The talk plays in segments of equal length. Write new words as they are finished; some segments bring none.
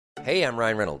Hey, I'm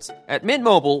Ryan Reynolds. At Mint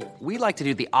Mobile, we like to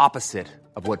do the opposite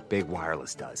of what Big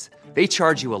Wireless does. They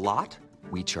charge you a lot,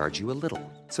 we charge you a little.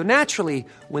 So naturally,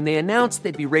 when they announced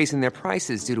they'd be raising their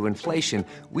prices due to inflation,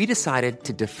 we decided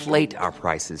to deflate our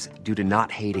prices due to not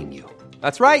hating you.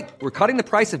 That's right. We're cutting the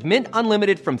price of Mint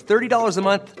Unlimited from $30 a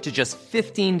month to just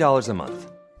 $15 a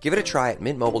month. Give it a try at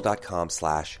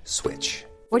mintmobile.com/switch.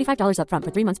 $45 up front for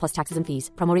 3 months plus taxes and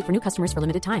fees. Promo rate for new customers for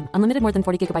limited time. Unlimited more than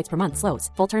 40 gigabytes per month. Slows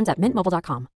full terms at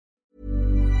mintmobile.com.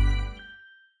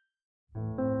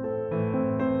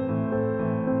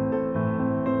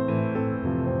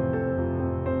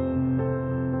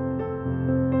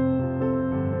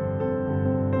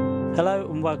 Hello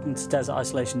and welcome to Desert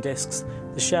Isolation Discs,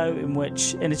 the show in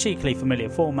which, in a cheekily familiar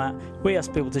format, we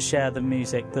ask people to share the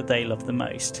music that they love the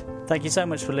most. Thank you so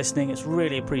much for listening, it's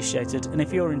really appreciated, and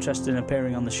if you're interested in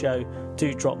appearing on the show,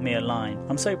 do drop me a line.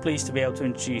 I'm so pleased to be able to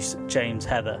introduce James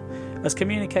Heather. As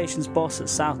communications boss at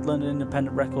South London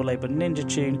independent record label Ninja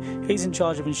Tune, he's in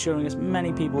charge of ensuring as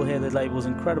many people hear the label's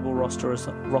incredible roster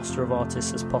of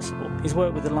artists as possible. He's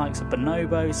worked with the likes of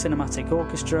Bonobo, Cinematic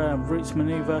Orchestra and Roots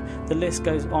Maneuver, the list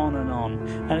goes on,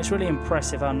 and it's really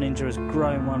impressive how Ninja has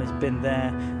grown while he's been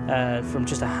there, from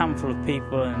just a handful of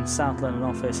people in South London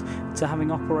office to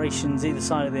having operations either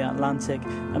side of the Atlantic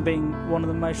and being one of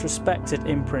the most respected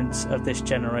imprints of this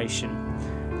generation.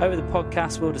 Over the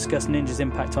podcast, we'll discuss Ninja's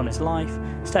impact on his life,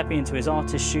 stepping into his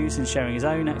artist's shoes and sharing his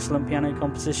own excellent piano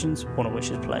compositions, one of which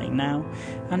is playing now,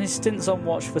 and his stints on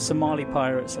watch for Somali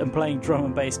pirates and playing drum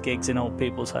and bass gigs in old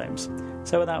people's homes.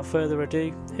 So without further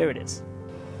ado, here it is.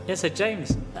 Yeah, so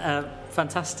James,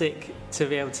 fantastic to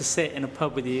be able to sit in a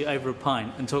pub with you over a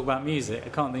pint and talk about music. I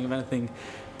can't think of anything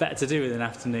better to do with an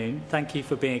afternoon. Thank you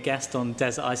for being a guest on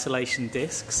Desert Isolation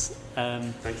Discs.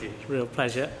 Thank you. Real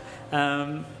pleasure.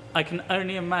 I can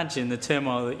only imagine the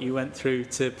turmoil that you went through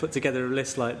to put together a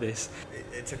list like this.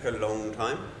 It took a long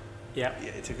time. Yeah.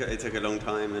 It took a long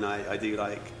time, and I do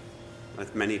like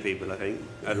many people, I think,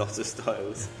 a lot of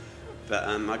styles. But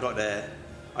I got there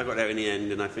in the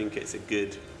end, and I think it's a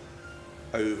good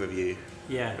overview.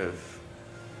 Yeah.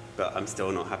 But I'm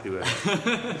still not happy with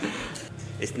it.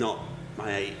 It's not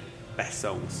my 8 best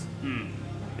songs.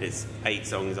 It's 8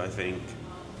 songs I think,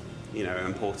 are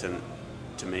important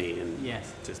to me and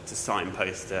yes. just to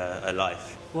signpost a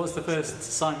life. What's the first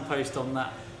signpost on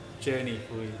that journey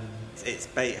for you then? It's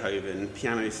Beethoven,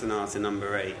 Piano Sonata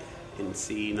number 8 in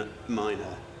C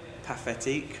minor,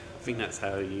 Pathétique. I think that's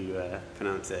how you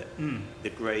pronounce it. The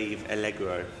Grave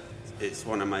Allegro. It's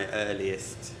one of my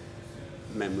earliest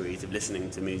memories of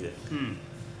listening to music.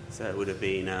 So it would have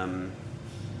been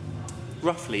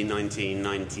roughly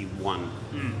 1991.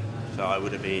 So I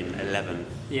would have been 11.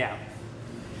 Yeah.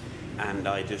 And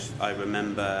I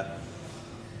remember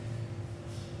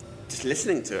just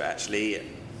listening to it actually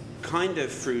kind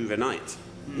of through the night,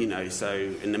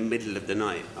 so in the middle of the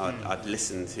night I'd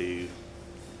listen to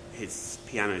his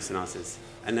piano sonatas.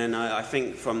 And then I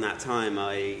think from that time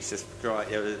I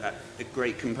subscribed, there was a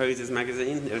Great Composers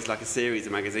magazine. It was like a series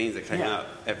of magazines that came out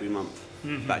every month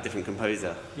about a different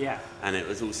composer. Yeah. And it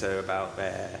was also about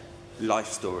their life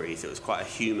stories. It was quite a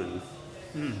human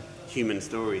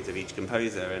stories of each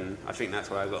composer, and I think that's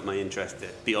where I got my interest.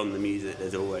 Beyond the music,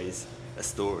 there's always a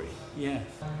story. Yeah.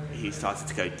 He started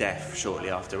to go deaf shortly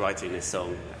after writing this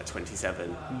song at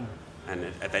 27, and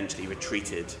eventually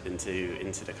retreated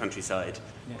into the countryside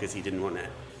because he didn't want to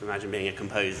imagine being a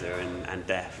composer and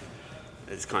deaf.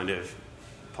 It's kind of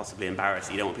possibly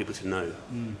embarrassing. You don't want people to know.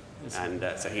 And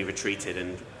so he retreated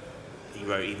and he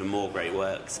wrote even more great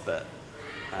works, but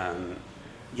I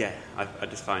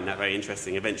just find that very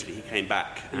interesting. Eventually he came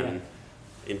back and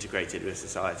integrated with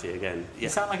society again. You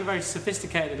sound like a very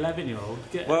sophisticated 11-year-old.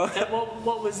 Well,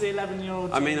 what was the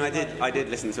 11-year-old? I mean, I did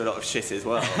listen to a lot of shit as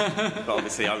well, but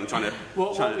obviously I'm trying to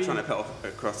put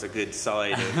across a good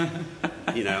side of, I'm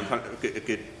trying to a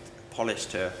good polish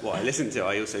to what I listen to.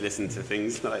 I also listen to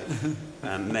things like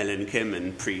Mel and Kim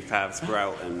and Prefab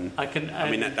Sprout, and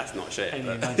that's not shit.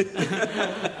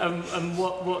 And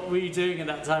what were you doing at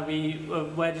that time?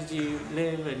 Where did you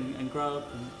live and grow up?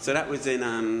 So that was in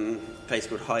a place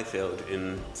called Highfield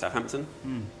in Southampton.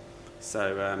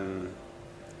 So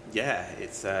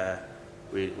it's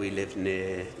we lived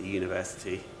near the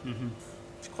university.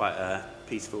 It's quite a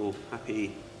peaceful,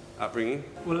 happy upbringing.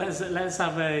 Well, let's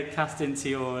have a cast into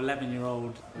your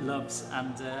 11-year-old loves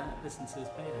and listen to his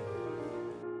Beethoven.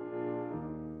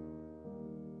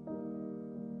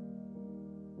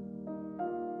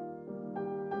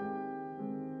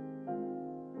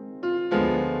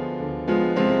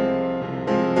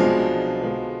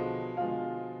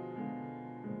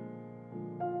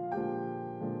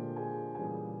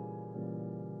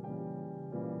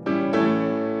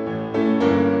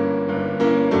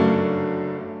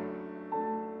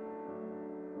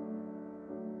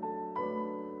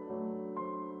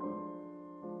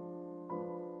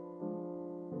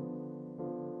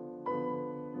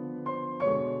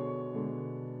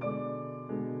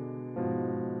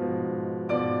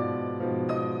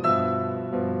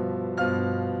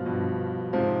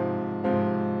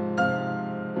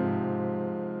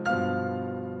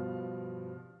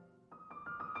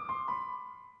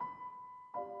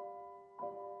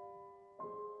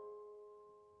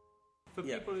 For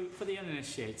people, for the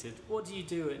uninitiated, what do you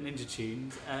do at Ninja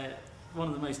Tunes? One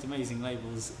of the most amazing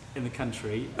labels in the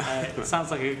country. It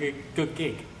sounds like a good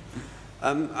gig.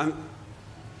 I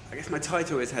guess my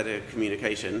title is Head of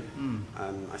Communication.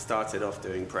 I started off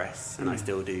doing press, and I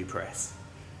still do press.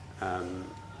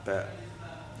 But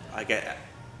I get,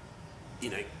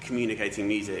 communicating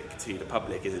music to the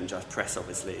public isn't just press,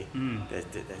 obviously. There's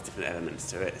different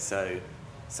elements to it. So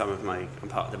I'm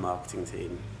part of the marketing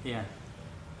team. Yeah.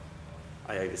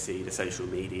 I oversee the social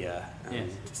media.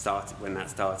 When that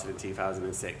started in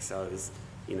 2006, I was,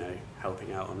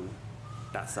 helping out on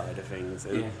that side of things.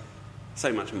 And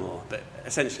so much more, but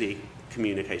essentially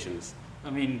communications. I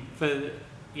mean, for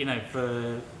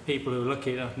people who are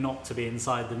lucky enough not to be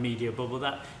inside the media bubble,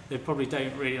 that they probably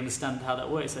don't really understand how that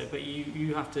works. But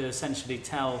you have to essentially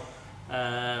tell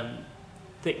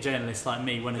thick journalists like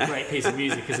me when a great piece of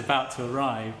music is about to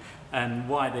arrive and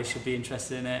why they should be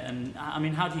interested in it. And I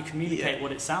mean, how do you communicate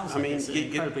what it sounds like? It's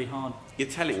incredibly hard. You're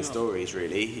telling stories,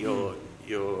 really.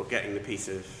 You're getting the piece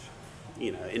of,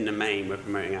 in the main, we're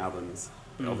promoting albums.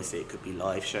 Obviously, it could be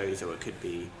live shows or it could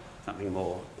be something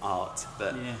more art,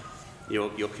 but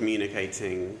you're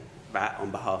communicating that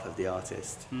on behalf of the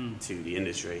artist to the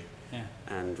industry. Yeah.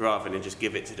 And rather than just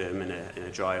give it to them in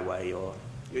a dry way, you're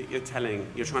trying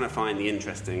to find the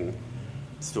interesting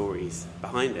stories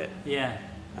behind it. Yeah.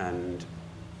 And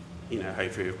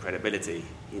hopefully with credibility.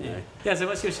 Yeah. So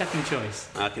what's your second choice?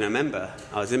 I can remember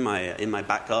I was in my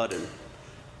back garden.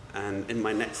 And in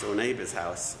my next door neighbour's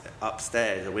house,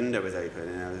 upstairs, a window was open,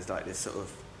 and there was like this sort of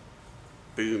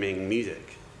booming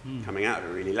music coming out of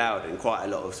it, really loud, and quite a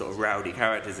lot of sort of rowdy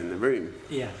characters in the room.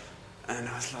 Yeah. And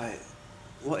I was like,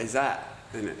 "What is that?"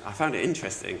 And I found it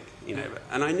interesting,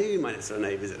 And I knew my next door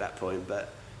neighbours at that point,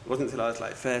 but it wasn't until I was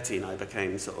like 13 I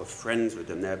became sort of friends with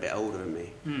them. They're a bit older than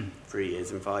me, 3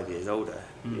 years and 5 years older.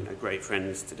 Great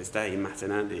friends to this day, Matt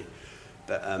and Andy.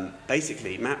 But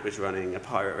basically, Matt was running a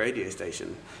pirate radio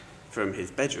station from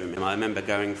his bedroom. And I remember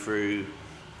going through,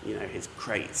 his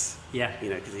crates. Yeah.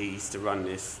 Because he used to run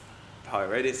this pirate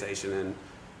radio station, and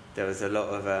there was a lot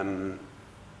of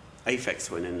Aphex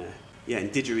Twin in there. Yeah,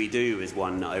 and Didgeridoo was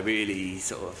one that I really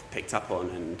sort of picked up on,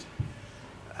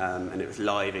 and it was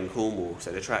live in Cornwall.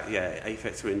 So the track,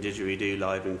 Aphex Twin, Didgeridoo,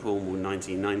 live in Cornwall,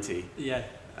 1990. Yeah.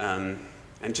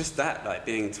 And just that, like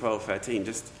being 12, 13,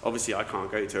 just obviously I can't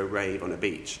go to a rave on a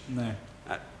beach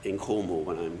in Cornwall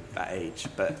when I'm that age,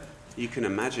 but you can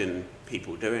imagine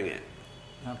people doing it.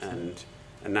 Absolutely.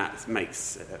 And that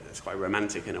makes it's quite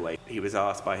romantic in a way. He was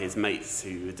asked by his mates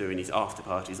who were doing these after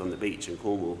parties on the beach in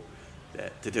Cornwall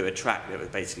to do a track that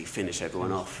would basically finish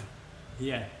everyone off.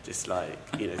 Yeah. Just like,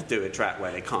 do a track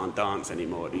where they can't dance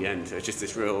anymore at the end. So it's just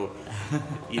this real,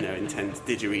 intense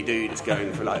didgeridoo that's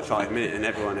going for like 5 minutes, and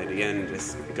everyone at the end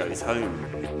just goes home.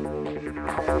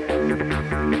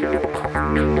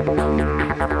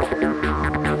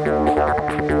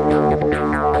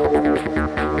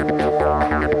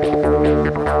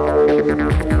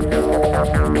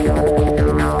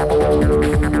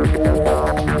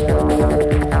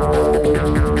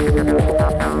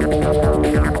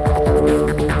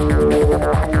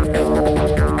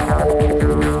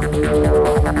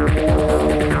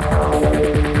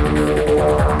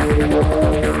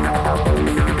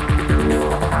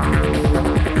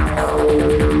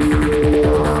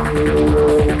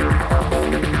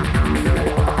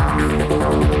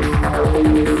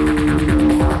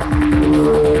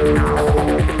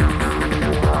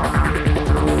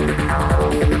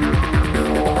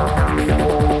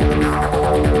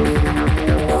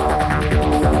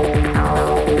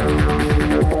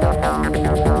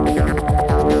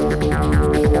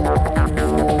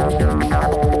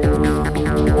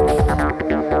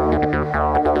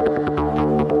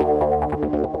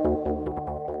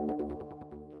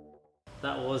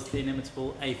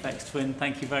 Aphex Twin.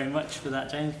 Thank you very much for that,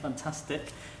 James. Fantastic.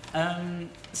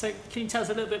 So can you tell us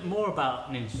a little bit more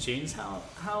about Ninja Tunes?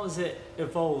 How has it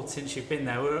evolved since you've been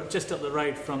there? We're just up the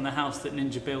road from the house that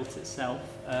Ninja built itself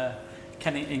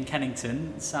in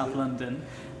Kennington, South London,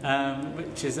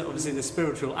 which is obviously the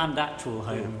spiritual and actual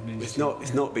home of Ninja Tunes.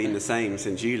 It's not been the same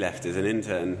since you left as an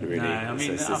intern, really. No, I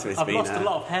mean, I've lost a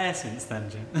lot of hair since then,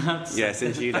 Jim. Yeah,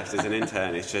 since you left as an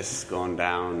intern, it's just gone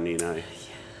down,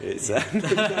 It's,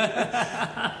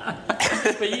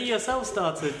 But you yourself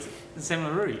started a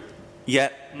similar route.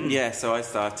 Yeah. So I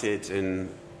started in,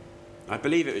 I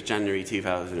believe it was January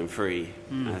 2003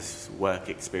 as work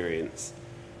experience.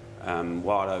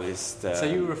 While I was. So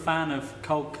you were a fan of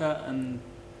Cold Cut and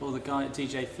all the guys at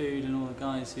DJ Food and all the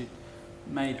guys who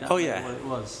made that what it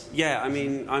was. Yeah, I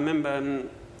mean, I remember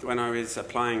when I was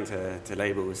applying to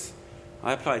labels,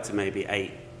 I applied to maybe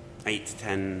 8 8 to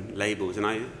 10 labels,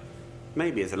 and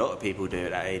maybe as a lot of people do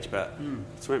at that age, but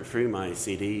just went through my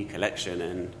CD collection,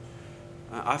 and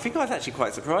I think I was actually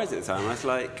quite surprised at the time. I was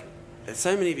like,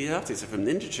 so many of these artists are from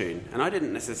Ninja Tune, and I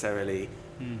didn't necessarily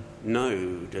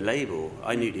know the label.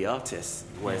 I knew the artists,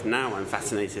 whereas now I'm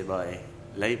fascinated by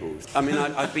labels. I mean,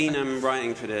 I've been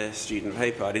writing for the student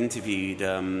paper. I'd interviewed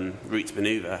Roots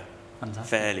Manuva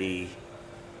fairly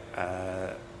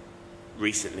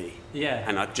recently,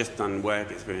 and I'd just done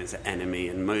work experience at Enemy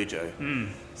and Mojo.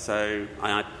 So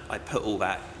I put all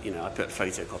that, I put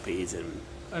photocopies and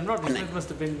Rodney Smith must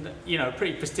have been, a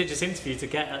pretty prestigious interview to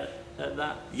get at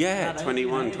that. Yeah,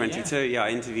 21, 22. Yeah, I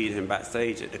interviewed him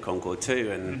backstage at the Concorde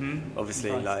 2, and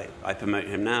obviously, I promote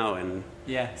him now, and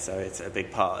so it's a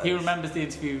big part. He remembers the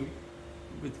interview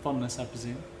with fondness, I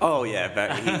presume. Oh yeah,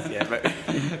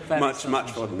 very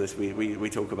much fondness. We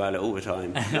talk about it all the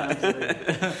time.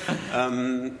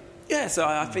 So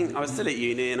I think I was still at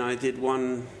uni, and I did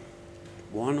one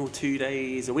or 2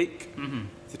 days a week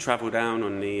to travel down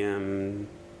on the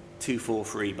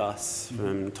 243 bus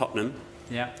from Tottenham.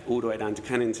 All the way down to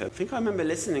Kennington. I think I remember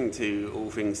listening to All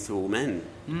Things to All Men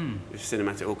with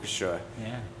Cinematic Orchestra,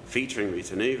 featuring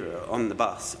Roots Manuva on the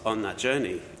bus on that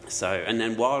journey. So, and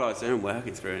then while I was doing work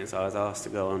experience, I was asked to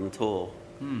go on tour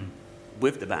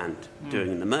with the band,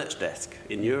 doing the merch desk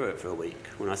in Europe for a week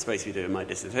when I was supposed to be doing my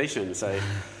dissertation. So,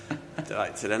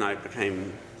 so then I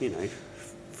became,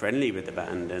 friendly with the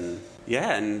band, and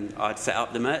I'd set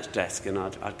up the merch desk, and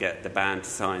I'd get the band to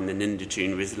sign the Ninja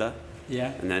Tune Rizzler.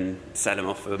 And then sell them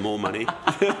off for more money.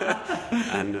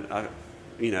 And,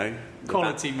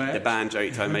 quality merch. The band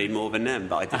joked I made more than them,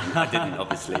 but I didn't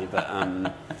obviously. But,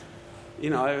 I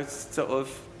was sort of,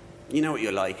 what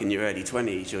you're like in your early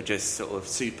 20s, you're just sort of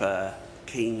super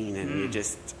keen, and you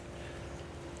just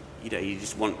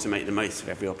want to make the most of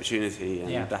every opportunity,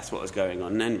 and that's what was going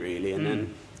on then, really. And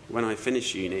then when I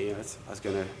finished uni, I was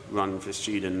going to run for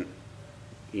student,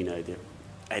 the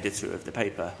editor of the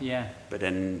paper, but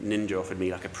then Ninja offered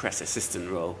me like a press assistant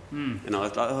role, and I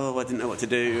was like, I didn't know what to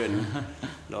do, and a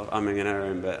lot of umming and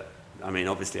ahhing, but I mean,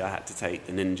 obviously I had to take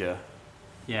the Ninja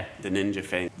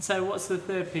thing. So what's the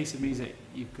third piece of music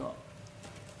you've got?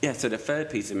 So the third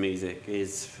piece of music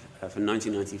is from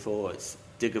 1994. It's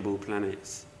Diggable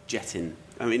Planets, Jettin'.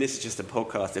 I mean, this is just a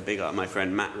podcast to big up my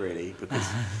friend Matt, really,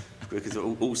 because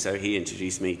also he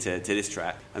introduced me to this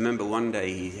track. I remember one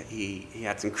day he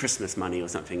had some Christmas money or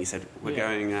something. He said, we're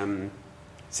going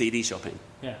CD shopping.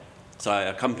 So I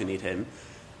accompanied him,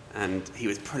 and he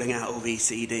was pulling out all these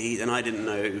CDs, and I didn't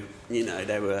know,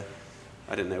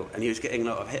 I didn't know. And he was getting a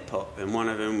lot of hip-hop, and one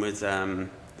of them was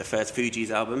the first Fugees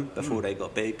album, before they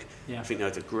got big. I think there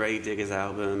was a Gravediggers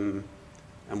album,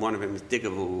 and one of them was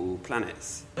Diggable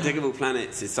Planets. Diggable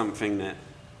Planets is something that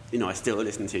I still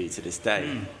listen to this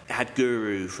day. It had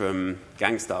Guru from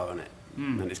Gang Starr on it,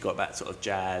 and it's got that sort of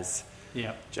jazz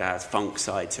funk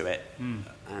side to it.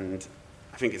 And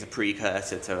I think it's a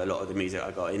precursor to a lot of the music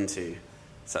I got into,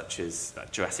 such as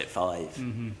Jurassic 5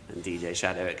 and DJ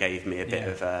Shadow. It gave me a bit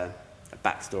of a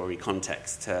backstory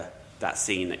context to that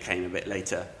scene that came a bit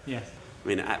later. I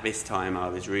mean, at this time I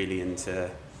was really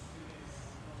into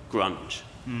grunge.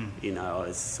 I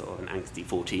was sort of an angsty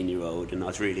 14-year-old, and I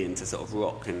was really into sort of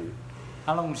rock. And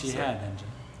how long was your hair then, Jim?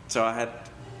 So I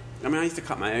used to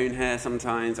cut my own hair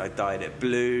sometimes. I dyed it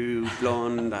blue,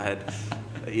 blonde. I had,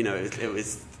 it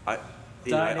was, I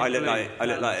looked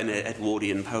like an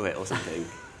Edwardian poet or something.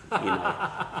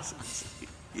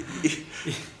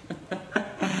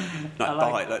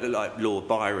 Like Lord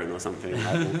Byron or something,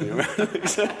 like walking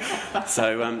around.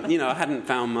 So I hadn't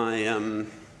found my I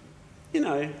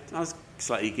was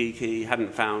slightly geeky,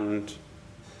 hadn't found...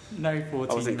 No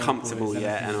 14. I wasn't comfortable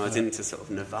yet, and I was into sort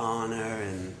of Nirvana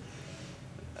and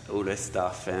all this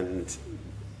stuff, and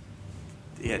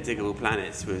Diggable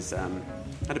Planets was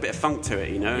had a bit of funk to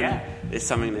it, and it's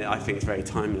something that I think is very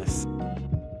timeless.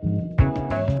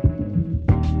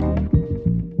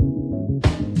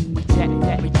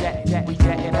 We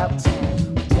jetting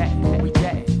uptown, we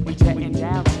jetting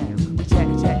downtown, we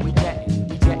jetting crosstown, we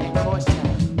jetting uptown,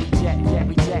 we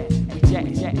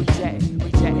jetting downtown,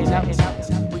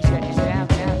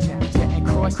 we jetting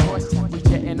crosstown, we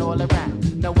jetting all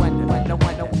around. No wonder,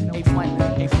 ain't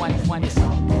fun, it's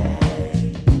all good.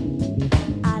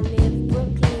 I live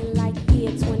Brooklyn like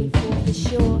year 24 for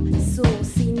sure. Soon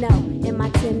see no in my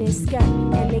tennis skirt,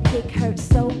 and the kick hurts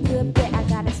so good, bet I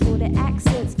got assorted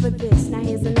accents for this. Now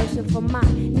here's a notion for my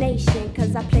nation,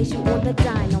 cause I place you on the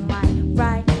dynamite,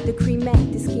 right? The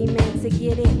cremate, the scheme man to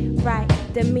get it right.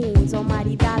 The means,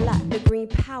 almighty dollar, the green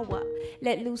power. power.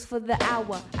 Let loose for the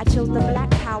hour. I chose the black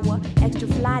power. Extra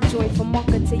fly joint from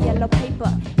marker to yellow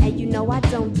paper. And you know I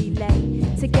don't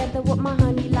delay. Together with my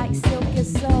honey like silk and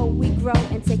soul, we grow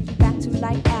and take you back to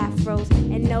like afros.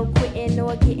 And no quitting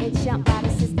or getting jumped by the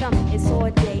system. It's all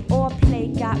day or play.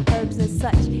 Got verbs and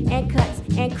such. And cuts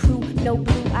and crew. No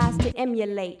blue eyes to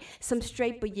emulate. Some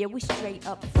straight, but yeah, we straight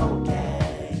up funky.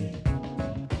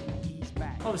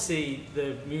 Obviously,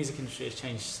 the music industry has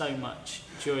changed so much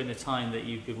during the time that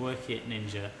you've been working at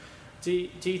Ninja. Do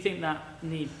you think that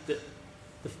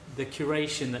the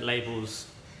curation that labels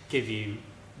give you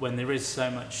when there is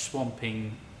so much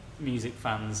swamping music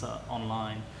fans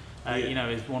often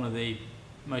is one of the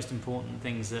most important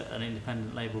things that an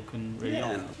independent label can really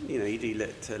offer? You do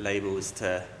look to labels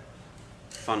to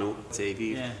funnel. So if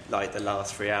you like the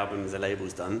last 3 albums the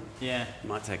label's done, you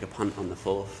might take a punt on the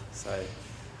 4th. So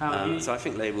I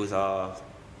think labels are,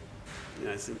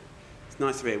 it's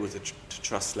nice to be able to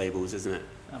trust labels, isn't it?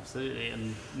 Absolutely,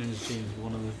 and Ninja Tunes is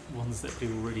one of the ones that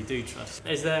people really do trust.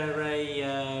 Is there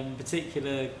a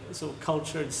particular sort of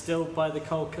culture instilled by the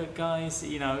Cold Cut guys?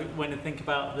 When I think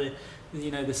about the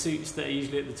suits that are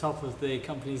usually at the top of the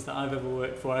companies that I've ever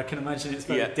worked for, I can imagine it's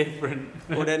very different.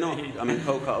 Well, they're not. I mean,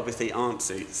 Cold Cut obviously aren't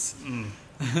suits.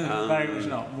 Very much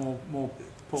not. More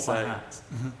put by hats.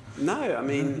 No, I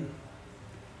mean.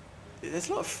 There's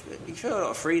you feel a lot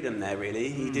of freedom there, really.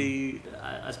 You do.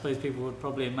 I suppose people would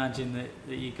probably imagine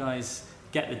that you guys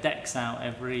get the decks out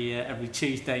every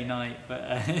Tuesday night, but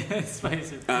I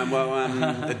suppose.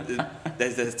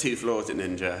 There's 2 floors at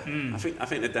Ninja. I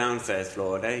think the downstairs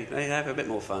floor they have a bit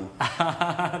more fun.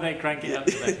 They crank it up.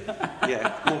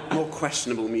 Yeah, more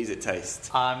questionable music taste.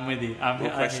 I'm with you. More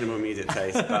questionable music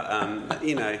taste, but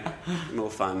more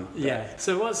fun. But. Yeah.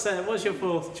 So what's your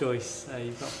 4th choice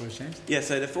you've got for us, James? Yeah.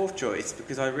 So the 4th choice,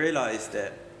 because I realised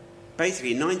that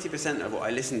basically 90% of what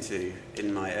I listened to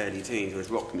in my early teens was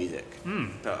rock music,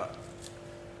 but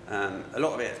a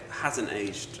lot of it hasn't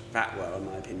aged that well, in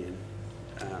my opinion.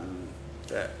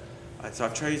 So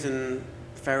I've chosen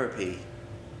Therapy,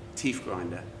 Teeth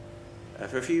Grinder,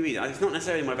 for a few reasons. It's not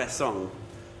necessarily my best song,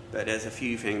 but there's a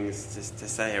few things to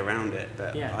say around it.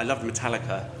 But I loved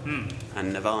Metallica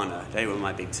and Nirvana. They were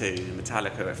my big 2.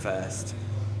 Metallica at first.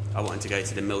 I wanted to go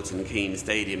to the Milton Keynes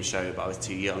Stadium show, but I was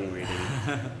too young, really.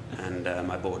 And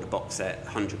I bought the box set,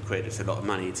 £100. It's a lot of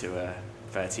money to a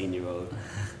 13-year-old.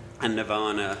 And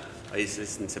Nirvana, I used to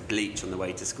listen to Bleach on the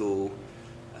way to school.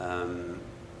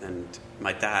 And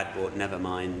my dad bought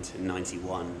Nevermind in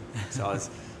 '91.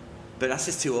 But that's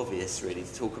just too obvious, really,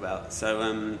 to talk about. So,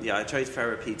 I chose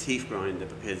Therapy, Teeth Grinder,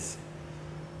 because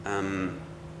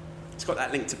it's got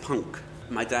that link to punk.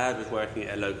 My dad was working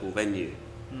at a local venue.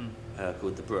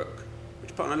 Called The Brook,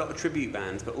 which put on a lot of tribute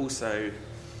bands, but also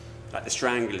like the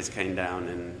Stranglers came down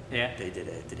and they did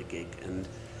a gig, and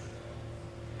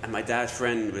my dad's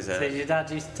friend was a. So your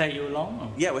dad used to take you along?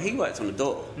 Or? Yeah, well, he worked on the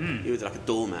door. He was like a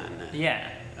doorman there. Yeah.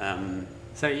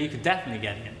 So you could definitely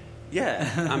get in. Yeah,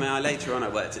 I mean, later on I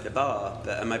worked at the bar,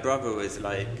 but my brother was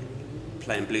like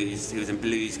playing blues. He was in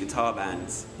blues guitar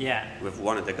bands. Yeah. With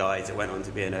one of the guys that went on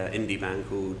to be in an indie band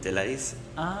called Delays.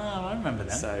 Ah, I remember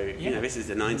that. So this is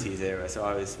the '90s era. So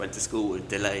I went to school with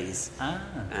Delays.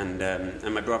 And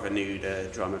my brother knew the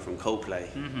drummer from Coldplay.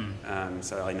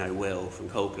 So I know Will from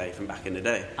Coldplay from back in the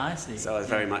day. I see. So I was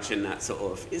very much in that sort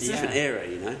of. It's a different era,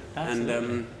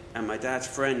 Absolutely. And my dad's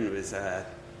friend was. I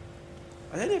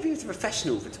don't know if he was a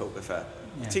professional photographer.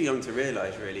 Yeah. Too young to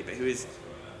realise, really, but he was.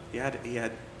 He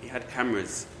had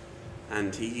cameras,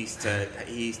 and he used to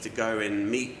go and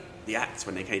meet the acts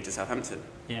when they came to Southampton.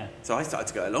 Yeah. So I started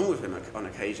to go along with him on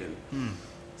occasion.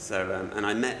 So and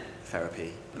I met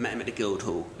Therapy. I met him at the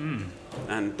Guildhall,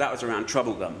 and that was around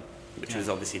Troublegum, which was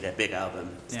obviously their big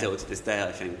album, still to this day,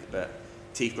 I think. But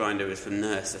Teeth Grinder was from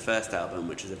Nurse, the first album,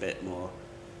 which was a bit more.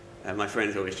 My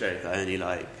friends always joke I only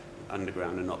like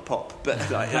underground and not pop, but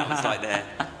that was like their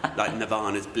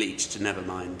Nirvana's Bleach to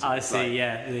Nevermind. I see,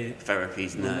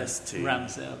 Therapy's Nurse to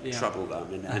ramps it up,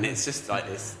 Troublegum, and it's just like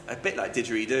this, a bit like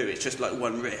Didgeridoo. It's just like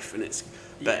one riff, and I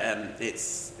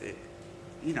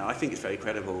think it's very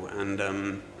credible. And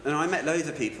I met loads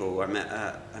of people. I met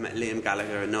Liam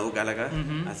Gallagher and Noel Gallagher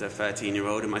as a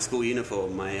 13-year-old in my school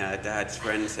uniform. My dad's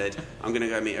friend said, "I'm going to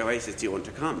go meet Oasis. Do you want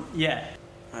to come?" Yeah.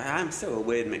 I am still a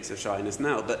weird mix of shyness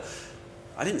now, but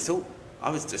I didn't talk. I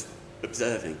was just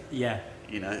observing. Yeah.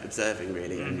 Observing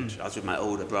really. And I was with my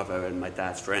older brother and my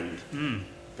dad's friend.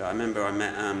 But I remember I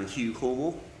met Hugh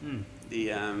Cornwall,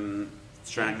 the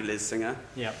Stranglers singer.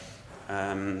 Yeah.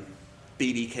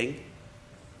 B.B. King.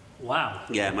 Wow.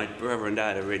 Yeah, my brother and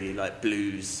dad are really like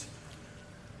blues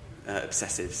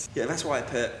obsessives. Yeah, that's why I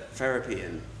put Therapy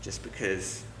in, just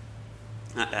because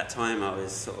at that time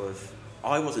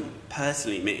I wasn't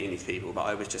personally meeting these people, but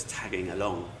I was just tagging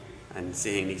along and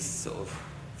seeing these sort of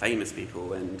famous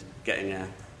people and getting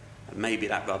maybe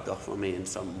that rubbed off on me in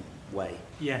some way.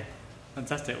 Yeah,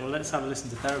 fantastic. Well, let's have a listen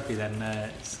to Therapy then.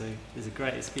 It's a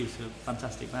great excuse, a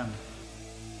fantastic band.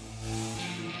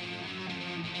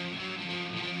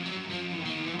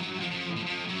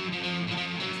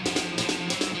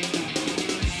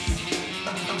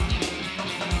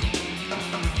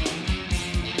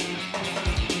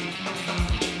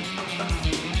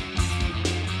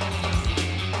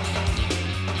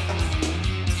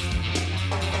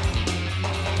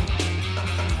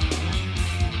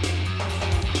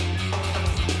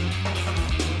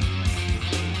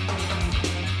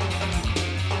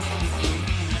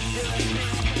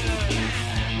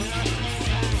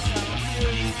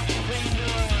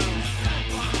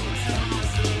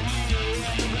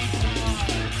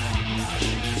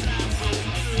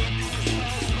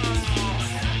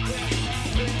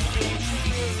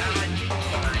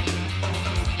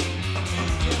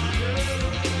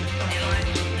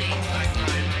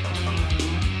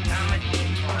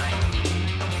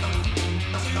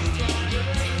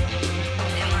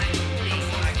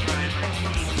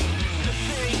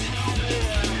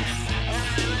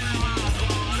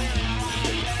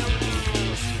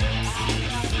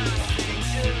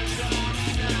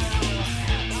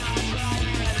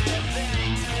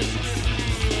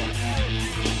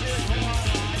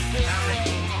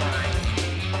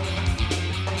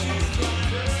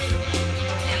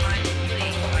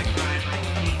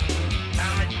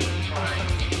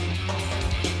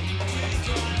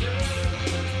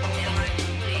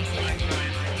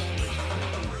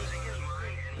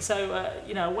 So,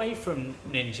 away from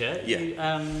Ninja,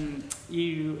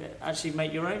 you actually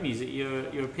make your own music.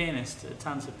 You're a pianist, a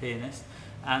talented pianist,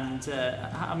 and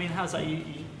how's that?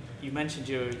 You mentioned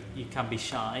you can be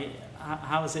shy.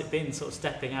 How has it been, sort of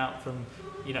stepping out from,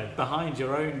 behind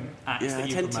your own acts that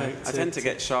you promote? I tend to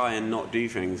get shy and not do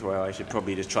things where I should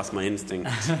probably just trust my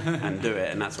instinct and do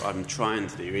it, and that's what I'm trying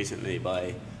to do recently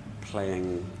by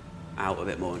playing out a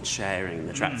bit more and sharing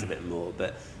the tracks a bit more.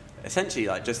 But essentially,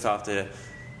 just after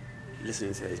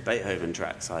listening to those Beethoven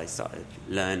tracks, I started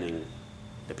learning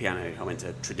the piano. I went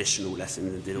to traditional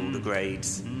lessons and did all the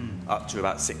grades up to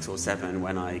about 6 or 7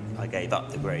 when I gave up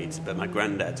the grades. But my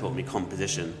granddad taught me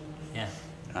composition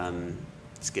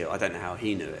skill. I don't know how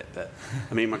he knew it, but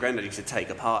my granddad used to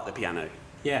take apart the piano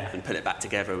and put it back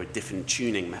together with different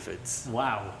tuning methods.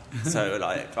 Wow. So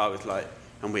I was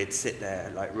and we'd sit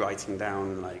there writing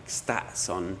down stats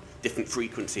on different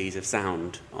frequencies of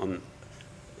sound on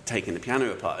taking the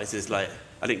piano apart. This is I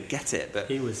didn't get it, but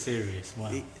he was serious.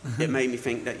 Wow. It made me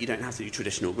think that you don't have to do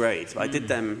traditional grades. But I did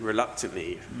them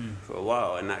reluctantly for a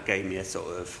while, and that gave me a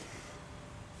sort of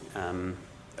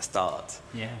a start.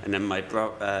 Yeah. And then my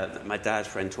dad's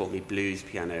friend taught me blues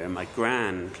piano, and my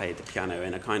gran played the piano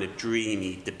in a kind of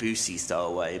dreamy Debussy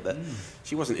style way. But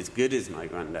she wasn't as good as my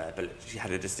granddad, but she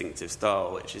had a distinctive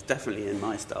style, which is definitely in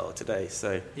my style today.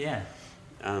 So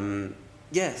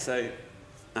so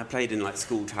I played in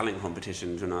school talent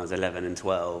competitions when I was 11 and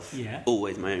 12. Yeah.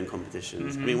 Always my own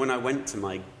competitions. When I went to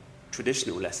my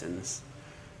traditional lessons,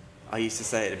 I used to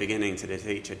say at the beginning to the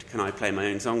teacher, "Can I play my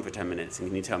own song for 10 minutes and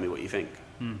can you tell me what you think?"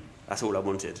 That's all I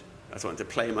wanted. I just wanted to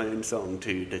play my own song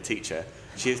to the teacher.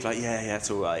 She was like, "Yeah, that's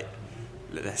all right.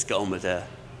 Let's get on with the,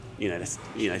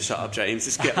 shut up, James.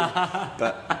 Let's get on."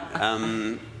 But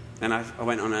and I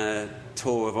went on a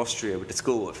tour of Austria with the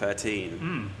school at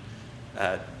 13.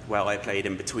 Where I played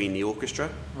in between the orchestra,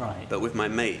 right? But with my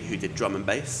mate who did drum and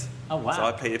bass. Oh wow! So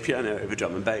I played the piano over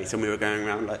drum and bass, and we were going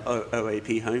around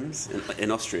OAP homes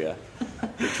in Austria,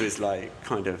 which was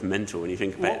kind of mental when you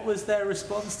think about it. What was their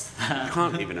response to that? I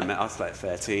can't even imagine. I was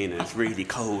 13, and it's really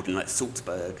cold in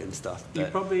Salzburg and stuff. You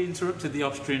probably interrupted the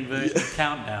Austrian version of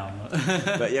Countdown.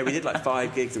 But yeah, we did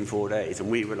 5 gigs in 4 days,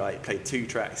 and we were played 2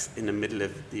 tracks in the middle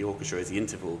of the orchestra as the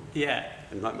interval. Yeah.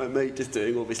 And my mate just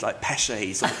doing all this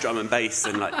Pesce sort of drum and bass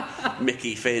and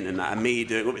Mickey Finn and me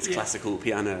doing all this classical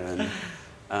piano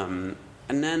and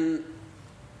then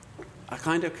I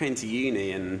kind of came to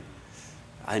uni and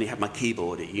I only had my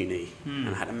keyboard at uni and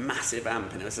I had a massive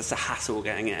amp and it was just a hassle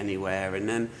getting it anywhere. And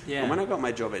then when I got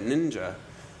my job at Ninja,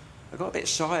 I got a bit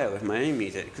shyer with my own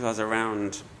music because I was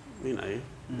around,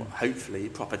 hopefully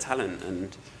proper talent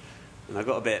and I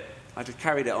got a bit. I just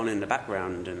carried it on in the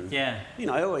background and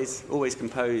I always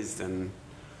composed and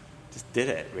just did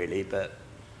it really, but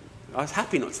I was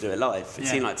happy not to do it live. It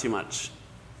seemed like too much.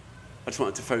 I just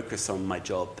wanted to focus on my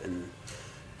job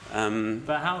and.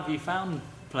 But how have you found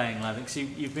playing live? Because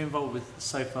you've been involved with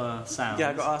So Far Sounds. Yeah,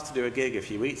 I got asked to do a gig a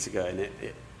few weeks ago, and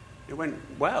it it went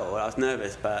well. I was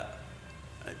nervous, but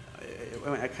it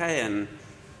went okay, and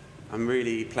I'm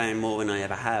really playing more than I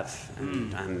ever have,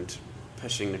 and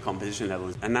pushing the composition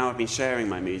levels. And now I've been sharing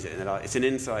my music, and it's an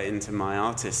insight into my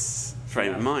artist's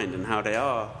frame of mind and how they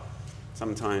are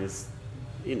sometimes,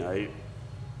 you know,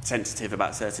 sensitive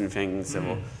about certain things,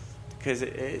 or because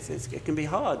it can be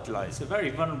hard. Like, it's a very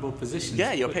vulnerable position.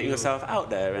 Yeah, you're putting yourself out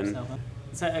there. And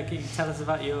so, can you tell us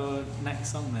about your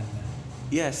next song then?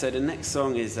 Yeah, so the next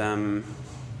song is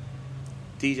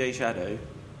DJ Shadow,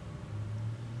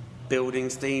 Building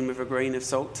Steam with a Grain of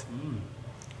Salt.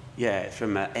 Yeah, it's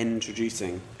from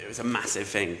Introducing. It was a massive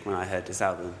thing when I heard this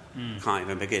album. Can't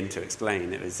even begin to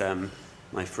explain. It was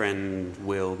my friend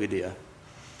Will Goodyear,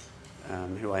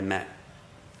 who I met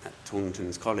at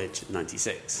Taunton's College in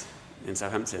 '96 in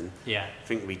Southampton. Yeah. I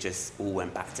think we just all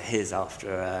went back to his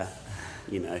after,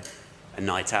 you know, a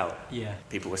night out. Yeah.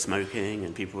 People were smoking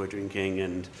and people were drinking,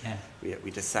 and we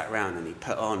just sat around, and he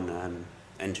put on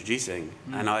Introducing.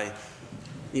 And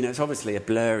you know, it's obviously a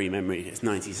blurry memory. It's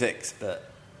 '96,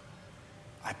 but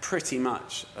I don't think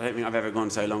I've ever gone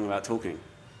so long without talking.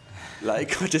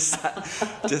 Like, I just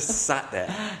sat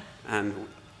there, and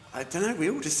I don't know, we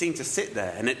all just seemed to sit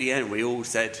there, and at the end we all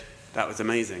said that was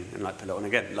amazing, and like put it on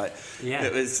again. Like,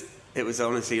 it was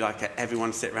honestly like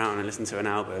everyone sit around and listen to an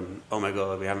album. Oh my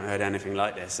God, we haven't heard anything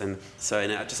like this. And so it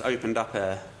just opened up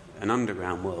an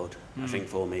underground world, I think,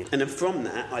 for me. And then from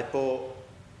that, I bought,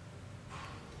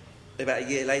 about a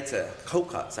year later, Cold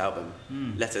Cuts album,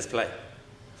 Let Us Play.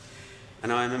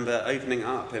 And I remember opening it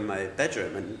up in my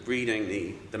bedroom and reading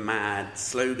the mad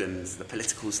slogans, the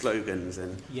political slogans,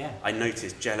 and I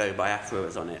noticed Jello Biafra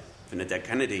was on it from the Dead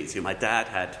Kennedys, who my dad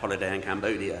had Holiday in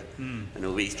Cambodia, and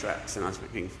all these tracks. And I was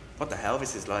thinking, what the hell,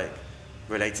 this is like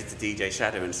related to DJ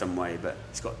Shadow in some way, but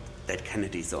it's got Dead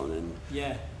Kennedys on, and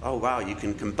oh wow, you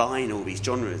can combine all these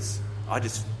genres. I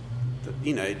just,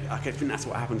 you know, I think that's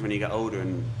what happens when you get older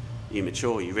and you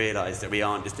mature. You realise that we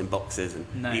aren't just in boxes, and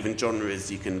even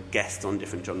genres, you can guest on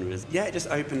different genres. Yeah, it just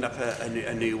opened up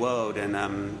a new world. And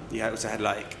I also had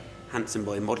like Handsome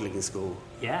Boy Modelling School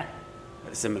at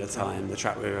a similar time. The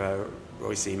track with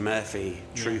Royce Murphy,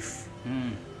 Truth,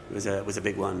 was a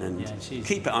big one. And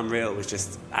Keep It Unreal was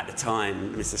just, at the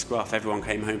time, Mr. Scruff, everyone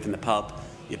came home from the pub,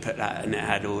 you put that, and it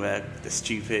had all the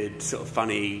stupid sort of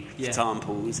funny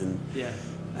samples, and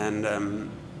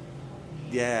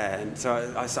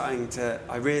so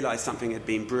I realised something had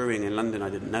been brewing in London I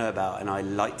didn't know about, and I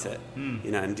liked it.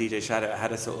 You know, and DJ Shadow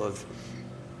had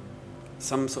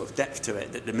some sort of depth to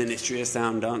it that the Ministry of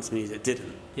Sound dance music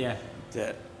didn't. Yeah.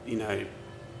 That, you know,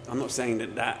 I'm not saying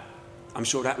that I'm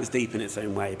sure that was deep in its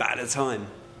own way, but at the time,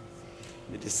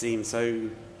 it just seemed so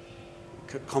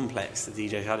complex, the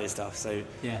DJ Shadow stuff. So,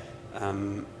 I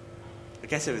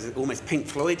guess it was almost Pink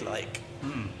Floyd-like.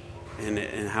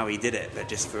 In how he did it, but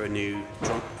just for a new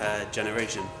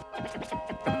generation.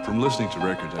 From listening to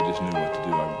records, I just knew what to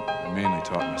do. I mainly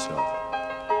taught myself.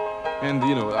 And,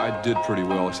 you know, I did pretty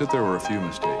well, except there were a few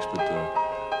mistakes that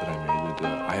I made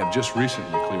that I have just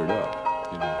recently cleared up,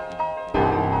 you know.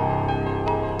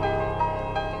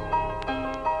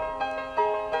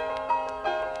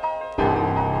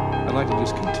 I'd like to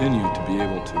just continue to be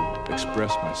able to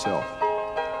express myself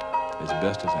as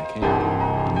best as I can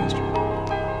in the instrument.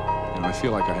 I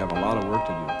feel like I have a lot of work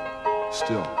to do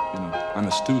still. You know, I'm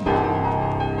a student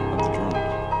of the drums,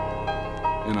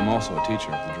 and I'm also a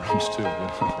teacher of the drums too.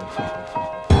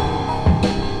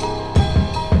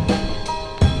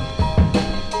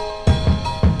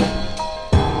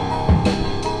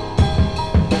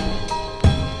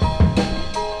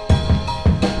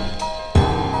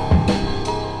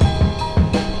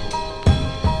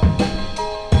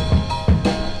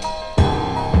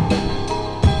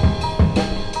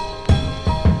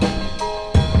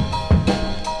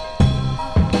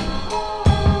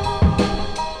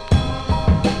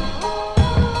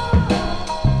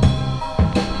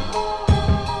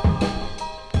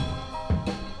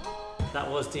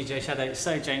 DJ Shadow.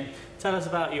 So, James, tell us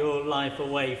about your life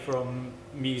away from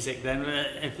music then.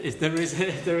 If there is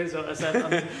what I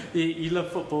said. You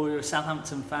love football, you're a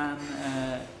Southampton fan.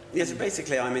 Yeah, so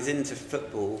basically I'm as into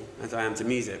football as I am to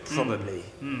music, probably.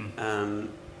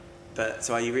 But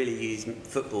so I really use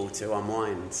football to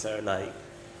unwind. So, like,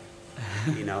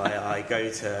 you know, I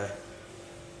go to,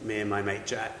 me and my mate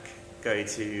Jack go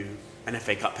to an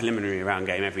FA Cup preliminary round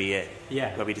game every year.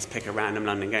 Yeah. Where we just pick a random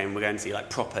London game. We're going to see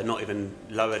like proper, not even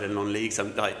lower than non-league,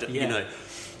 you know.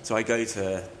 So I go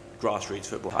to grassroots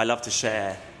football. I love to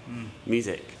share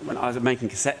music. When I was making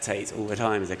cassette tapes all the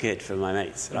time as a kid for my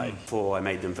mates, like before I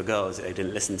made them for girls that they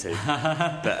didn't listen to.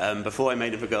 But before I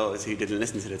made them for girls who didn't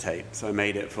listen to the tape, so I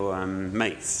made it for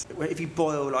mates. If you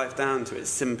boil life down to its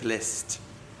simplest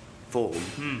form,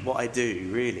 what I do,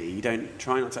 really, you don't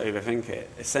try not to overthink it.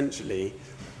 Essentially,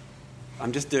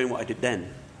 I'm just doing what I did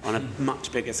then on a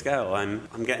much bigger scale.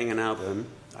 I'm getting an album.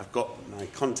 I've got my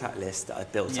contact list that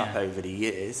I've built up over the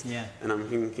years, and I'm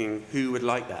thinking, who would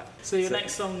like that? So your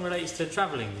next song relates to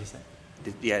travelling, do you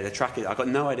say? The track is, I've got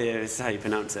no idea how you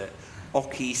pronounce it.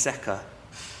 Oki Seka,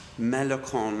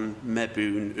 Melokon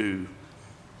Mebun U.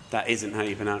 That isn't how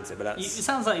you pronounce it, but that's... It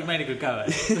sounds like you've made a good go at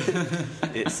it.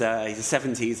 He's a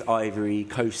 70s Ivory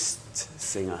Coast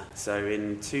singer. So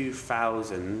in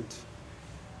 2000...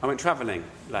 I went travelling,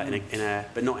 like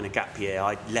but not in a gap year.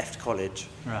 I left college.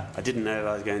 Right. I didn't know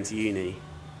I was going to uni.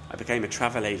 I became a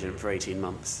travel agent for 18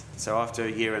 months. So after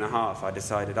a year and a half, I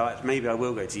decided maybe I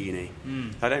will go to uni.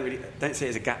 I don't say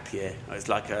it's a gap year. It's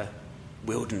like a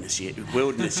wilderness year.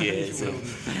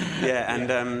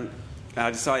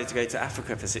 I decided to go to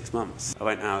Africa for 6 months. I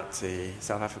went out to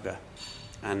South Africa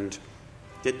and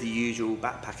did the usual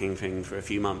backpacking thing for a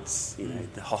few months,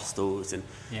 the hostels, and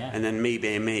then me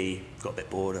being me, got a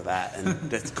bit bored of that, and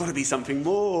there's got to be something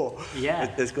more.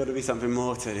 There's got to be something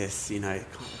more to this, I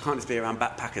can't just be around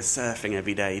backpackers surfing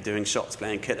every day, doing shots,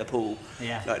 playing killer pool.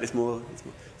 Like there's more.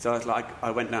 So I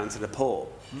went down to the port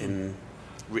in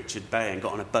Richard Bay and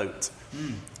got on a boat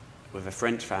with a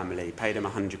French family, paid them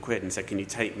 £100 and said, can you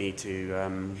take me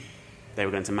to, they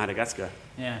were going to Madagascar.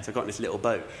 So I got in this little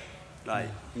boat.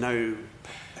 No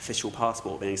official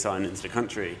passport being signed into the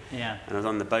country. And I was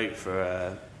on the boat for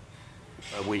a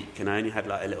week, and I only had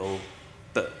a little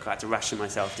book. I had to ration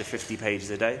myself to 50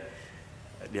 pages a day,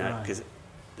 because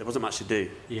there wasn't much to do.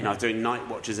 And I was doing night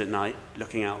watches at night,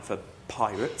 looking out for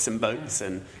pirates and boats,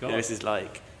 and this is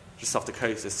just off the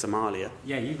coast of Somalia.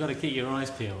 You've got to keep your eyes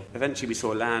peeled. Eventually we saw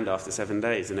land after 7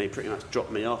 days, and they pretty much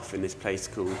dropped me off in this place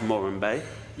called Moronbay,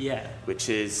 which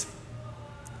is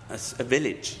a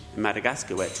village in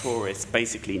Madagascar where tourists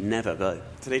basically never go.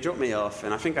 So they dropped me off,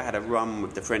 and I think I had a run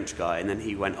with the French guy, and then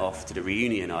he went off to the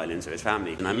Reunion Islands with his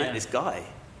family, and I met this guy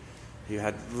who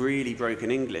had really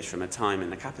broken English from a time in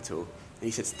the capital, and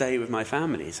he said, stay with my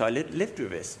family. So I lived with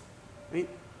this. I mean,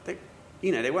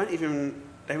 they weren't even,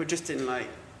 they were just in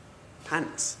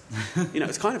pants. It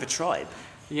was kind of a tribe.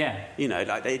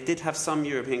 They did have some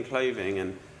European clothing,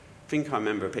 and I think I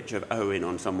remember a picture of Owen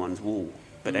on someone's wall,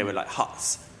 but they were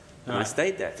huts. And I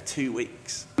stayed there for 2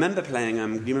 weeks. I remember playing, do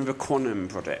you remember Quantum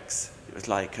Projects? It was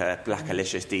like a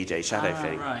Blackalicious DJ Shadow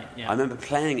thing. Right, yeah. I remember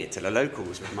playing it to the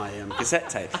locals with my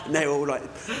cassette tape, and they were all putting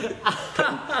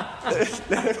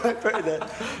the...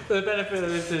 For the benefit of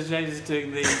listeners, James is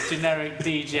doing the generic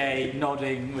DJ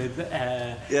nodding with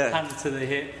hands to the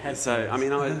head. So, I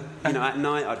mean, at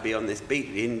night I'd be on this beach,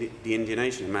 the Indian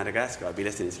Ocean in Madagascar. I'd be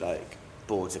listening to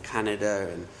Boards of Canada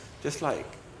and just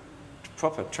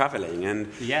proper travelling,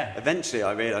 and eventually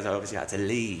I realised I obviously had to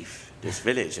leave this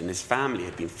village, and this family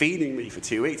had been feeding me for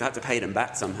 2 weeks. I had to pay them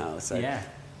back somehow. So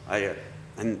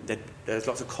and there was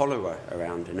lots of cholera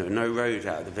around, and there were no roads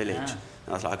out of the village. And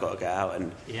I was like, I've got to get out.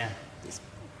 And these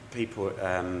people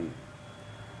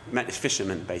met this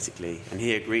fisherman basically, and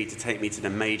he agreed to take me to the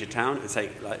major town. It would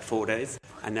take 4 days,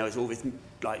 and there was all this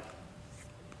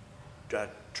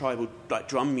tribal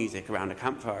drum music around a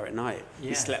campfire at night.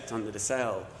 We slept under the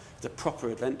sail. It was a proper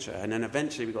adventure. And then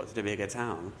eventually we got to the bigger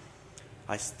town.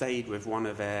 I stayed with one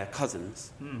of their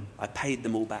cousins. I paid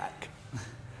them all back.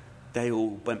 They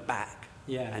all went back.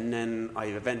 And then I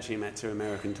eventually met 2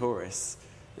 American tourists,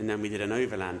 and then we did an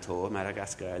overland tour of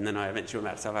Madagascar, and then I eventually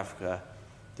went back to South Africa,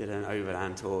 did an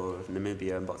overland tour of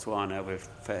Namibia and Botswana with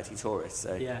 30 tourists.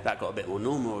 So that got a bit more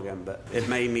normal again, but it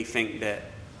made me think that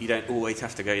you don't always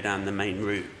have to go down the main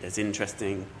route. There's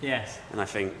interesting. And I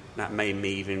think that made me,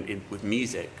 even with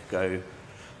music, go,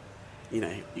 you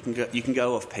can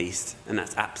go off piste, and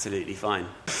that's absolutely fine.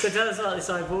 So tell us about this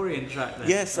Ivorian track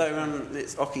then. So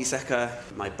it's Oki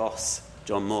Seka. My boss,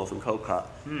 John Moore from Cold Cut,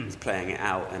 was playing it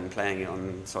out and playing it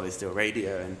on Solid Steel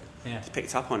Radio, and just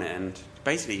picked up on it, and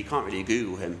basically you can't really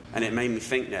Google him, and it made me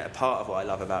think that a part of what I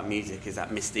love about music is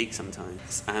that mystique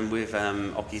sometimes. And with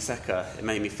Oki Seka, it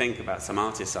made me think about some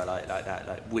artists I like that,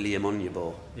 like William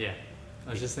Onyeabor. I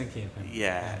was just thinking of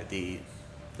him.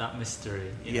 That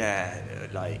mystery. He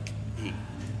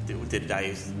did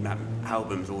those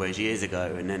albums all those years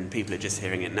ago, and then people are just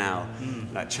hearing it now.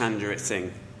 Like Chandrit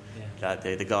Singh,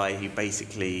 the guy who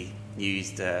basically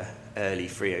used early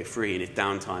 303 in his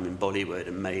downtime in Bollywood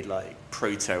and made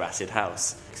proto-acid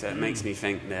house. So it makes me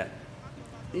think that,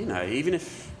 even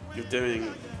if you're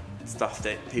doing stuff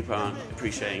that people aren't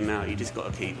appreciating now. You just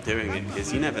got to keep doing it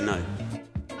because you never know.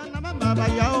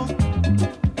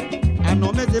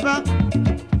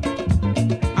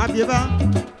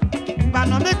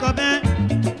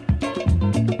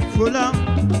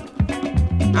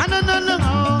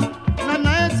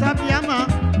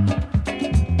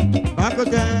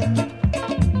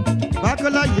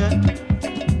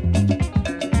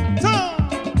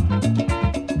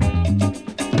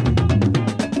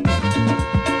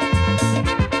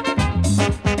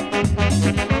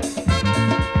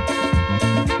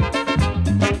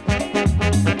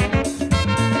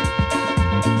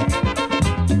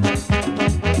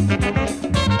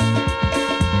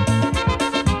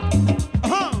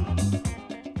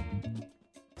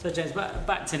 So James,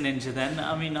 back to Ninja then.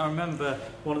 I mean, I remember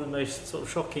one of the most sort of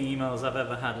shocking emails I've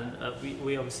ever had, and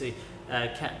we obviously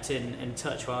kept in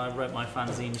touch while I wrote my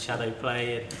fanzine Shadow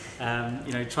Play,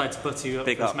 and tried to put you up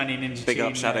for as many Ninja Big Tune,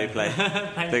 up Shadow Play.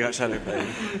 Big up Shadow Play.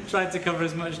 Tried to cover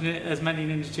as many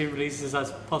Ninja Tune releases as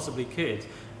I possibly could,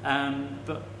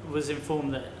 but was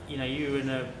informed that you were in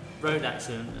a road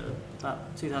accident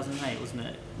about 2008, wasn't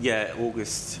it? Yeah,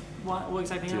 August. What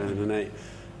exactly happened? 2008.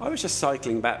 I was just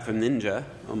cycling back from Ninja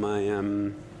on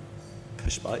my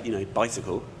push bike,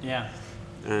 bicycle. Yeah.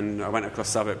 And I went across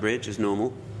Southwark Bridge as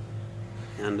normal.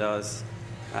 And I was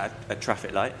at a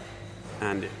traffic light,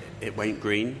 and it went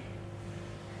green.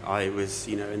 I was,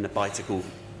 in the bicycle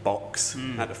box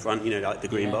at the front, like the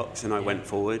green box, and I went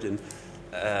forward, and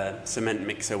cement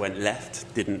mixer went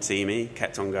left, didn't see me,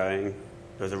 kept on going.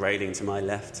 There was a railing to my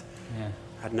left. Yeah.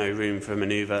 Had no room for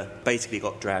manoeuvre, basically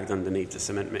got dragged underneath the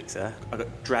cement mixer. I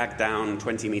got dragged down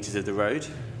 20 metres of the road,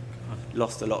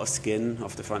 lost a lot of skin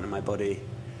off the front of my body,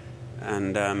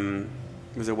 and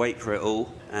was awake for it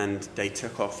all. And they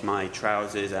took off my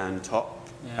trousers and top,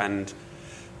 and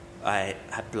I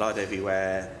had blood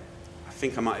everywhere. I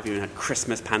think I might have even had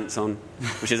Christmas pants on,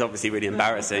 which is obviously really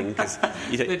embarrassing. Because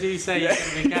they do say you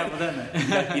should be careful, don't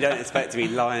they? You don't expect to be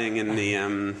lying in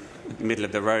the middle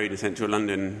of the road in central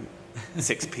London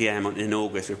 6 p.m. in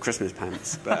August with Christmas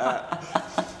pants, but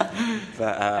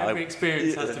every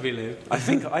experience has to be lived. I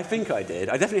think I did.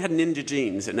 I definitely had Ninja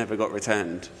jeans that never got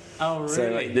returned. Oh, really?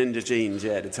 So Ninja jeans,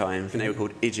 at the time. I think they were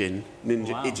called Ijin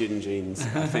Ijin jeans,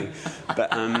 I think.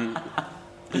 But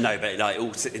no,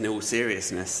 but in all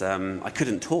seriousness, I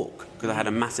couldn't talk because I had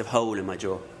a massive hole in my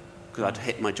jaw because I'd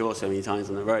hit my jaw so many times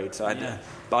on the road. So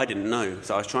but I didn't know.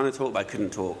 So I was trying to talk, but I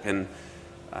couldn't talk, and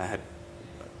I had.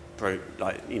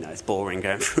 It's boring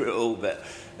going through it all, but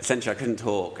essentially I couldn't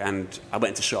talk, and I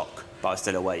went into shock, but I was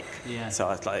still awake. Yeah. So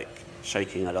I was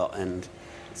shaking a lot and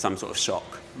some sort of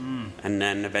shock, and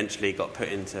then eventually got put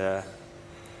into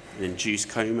an induced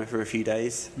coma for a few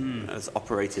days. I was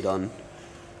operated on,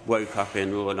 woke up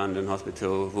in Royal London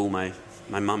Hospital with all my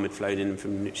mum had flown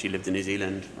in she lived in New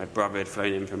Zealand, my brother had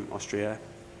flown in from Austria.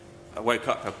 I woke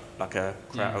up like a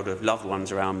crowd of loved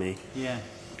ones around me. Yeah.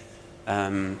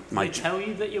 They tell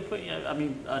you that you're putting. I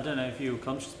mean, I don't know if you were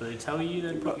conscious, but they tell you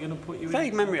they're probably going to put you in.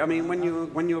 Vague memory. I mean,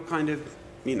 when you're kind of,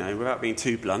 without being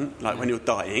too blunt, when you're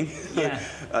dying,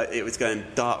 it was going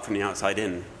dark from the outside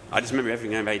in. I just remember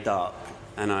everything going very dark,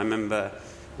 and I remember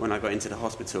when I got into the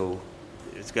hospital,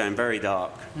 it was going very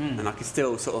dark, and I could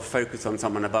still sort of focus on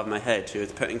someone above my head who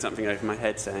was putting something over my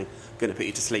head, saying, "I'm going to put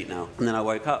you to sleep now." And then I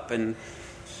woke up, and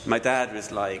my dad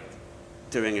was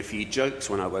doing a few jokes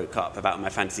when I woke up about my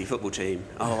fantasy football team.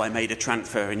 Oh, I made a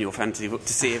transfer in your fantasy football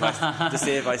to see if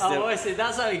I still. Oh, I see.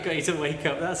 That's only great to wake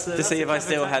up. To see if I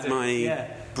still had my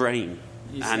brain,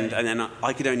 and then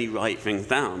I could only write things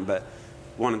down. But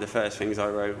one of the first things I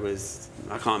wrote was,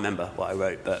 I can't remember what I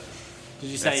wrote, but. Did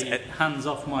you say hands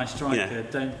off my striker?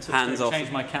 Don't change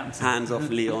my captain. Hands off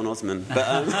Leon Osman.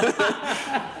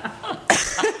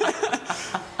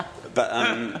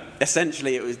 But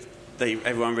essentially, it was.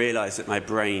 Everyone realised that my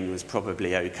brain was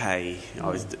probably okay. I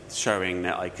was showing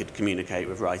that I could communicate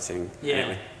with writing. Yeah.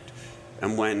 Anyway.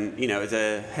 And when, it was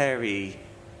a hairy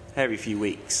few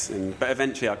weeks, but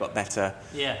eventually I got better.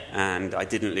 Yeah. And I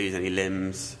didn't lose any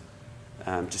limbs,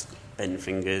 just bent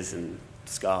fingers and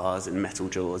scars and metal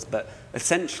jaws. But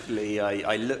essentially,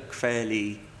 I look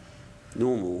fairly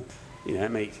normal.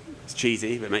 It's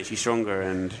cheesy, but it makes you stronger.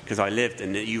 And because I lived,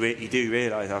 and you do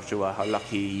realise after a while how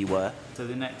lucky you were. So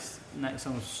the next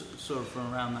song was sort of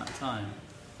from around that time?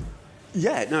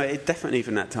 Yeah, no, it definitely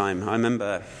from that time. I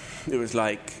remember it was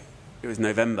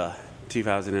November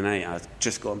 2008. I was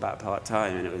just gone back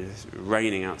part-time, and it was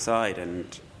raining outside,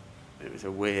 and it was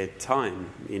a weird time.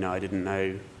 I didn't know.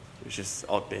 It was just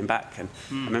odd being back. And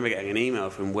I remember getting an email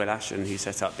from Will Ashton, who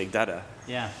set up Big Dada.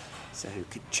 Yeah. So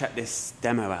check this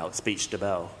demo out, Speech to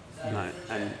Bell,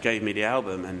 and gave me the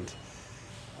album, and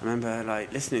I remember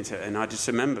like listening to it, and I just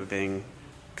remember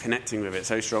connecting with it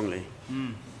so strongly,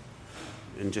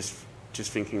 and just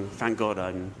thinking, thank God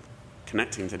I'm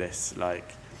connecting to this.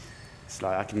 Like, it's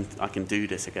like I can do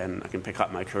this again. I can pick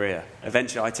up my career.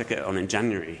 Eventually, I took it on in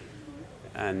January,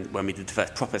 and when we did the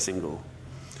first proper single,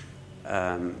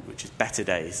 which is Better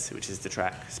Days, which is the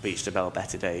track Speech to Bell,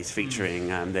 Better Days, featuring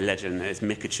the legend is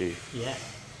Mikachu. Yeah.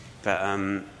 But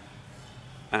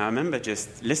and I remember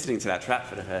just listening to that track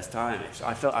for the first time.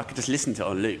 I felt I could just listen to it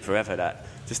on loop forever. That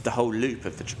just the whole loop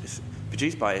of it's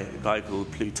produced by a guy called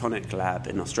Plutonic Lab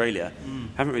in Australia.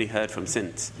 Haven't really heard from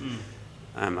since.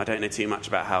 I don't know too much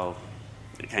about how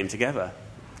it came together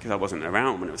because I wasn't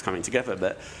around when it was coming together.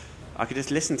 But I could just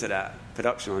listen to that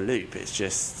production on loop. It's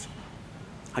just,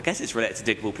 I guess it's related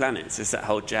to Digable Planets. It's that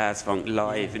whole jazz funk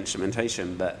live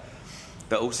instrumentation, but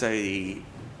also the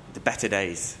Better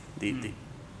Days.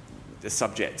 The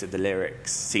subject of the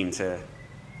lyrics seemed to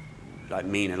like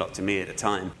mean a lot to me at the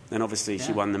time. And obviously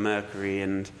she won the Mercury,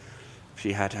 and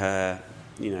she had her,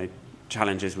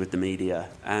 challenges with the media.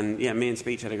 And me and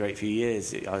Speech had a great few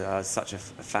years. I was such a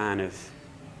fan of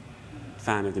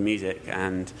the music,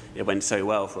 and it went so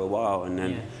well for a while. And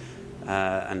then,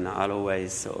 and I'll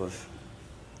always sort of,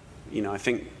 I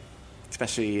think,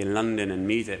 especially in London and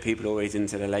music, people are always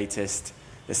into the latest.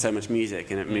 There's so much music,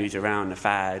 and it moves around the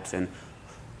fads, and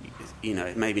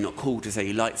it may be not cool to say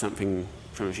you like something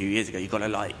from a few years ago. You've got to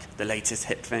like the latest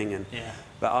hip thing,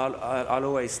 but I'll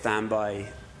always stand by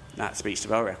that Speech to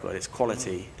Bell record. It's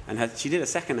quality, and she did a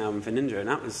second album for Ninja, and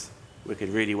that was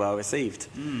really well received.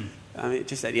 I mean,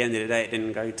 just at the end of the day, it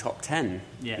didn't go top 10.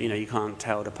 You can't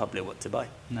tell the public what to buy.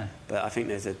 No, but I think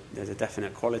there's a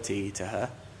definite quality to her.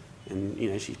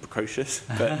 And she's precocious,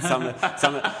 but some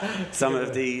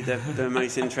of the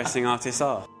most interesting artists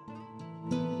are.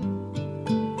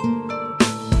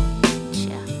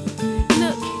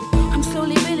 Look, I'm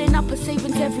slowly building up a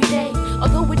savings every day.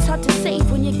 Although it's hard to save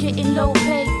when you're getting low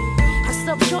pay. I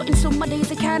stopped shorting, so my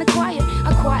days are kinda quiet.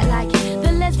 I quite like it,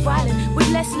 the less violent with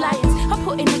less lions. I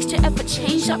put in extra effort,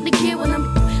 change up the gear when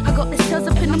I got the tails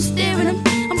up and I'm steering them.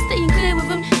 I'm staying clear with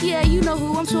them. Yeah, you know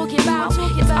who I'm talking about.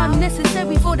 It's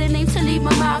unnecessary for the name to leave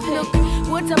my mouth. Look,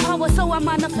 words are power, so I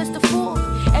manifest the form.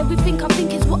 Everything I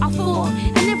think is what I thought,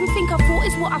 and everything I thought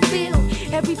is what I feel.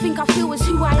 Everything I feel is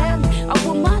who I am. A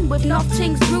woman with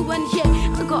nothing's ruined. Yeah,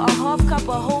 I got a half cup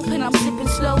of hope and I'm sipping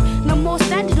slow. No more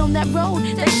standing on that road.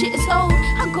 That shit is old.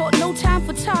 I got no time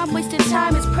for time. Wasting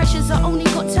time is precious. I only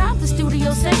got time for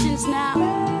studio sessions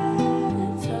now.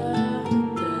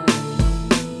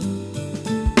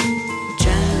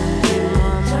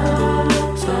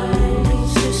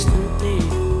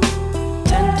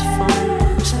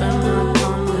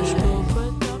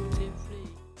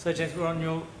 So, James, we're on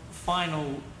your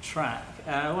final track.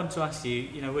 I want to ask you,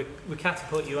 we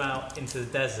catapult you out into the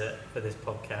desert for this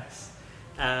podcast.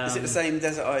 Is it the same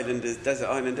desert island as Desert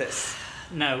Island is?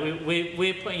 No,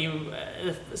 we're putting you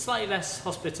slightly less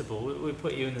hospitable. We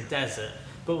put you in the desert,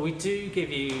 but we do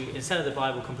give you, instead of the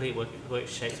Bible complete work of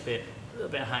Shakespeare, a little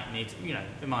bit hackneyed,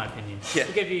 in my opinion. Yeah.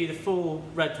 We give you the full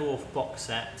Red Dwarf box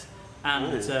set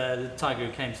and the Tiger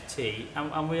Who Came to Tea,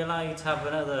 and we allow you to have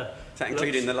another. Is that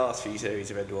including the last few series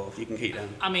of Red Dwarf? You can keep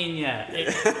them. I mean,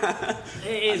 it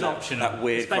is optional. That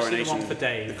weird especially Coronation, the one for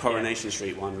Dave. The Coronation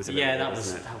Street one was a bit that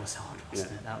was hard,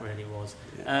 wasn't it? That really was.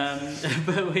 Yeah.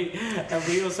 But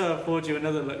we also afford you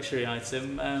another luxury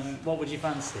item. What would you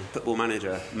fancy? Football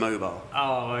Manager Mobile.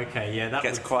 Oh, okay, yeah, that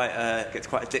gets quite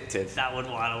addictive. That would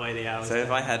while away the hours. So if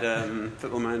I had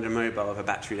Football Manager Mobile with a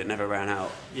battery that never ran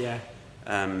out. Yeah.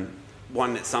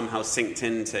 One that somehow synced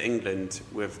into England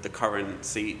with the current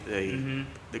the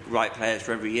right players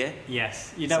for every year.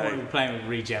 Yes, you don't want to be playing with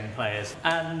regen players.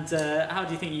 And how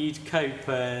do you think you'd cope,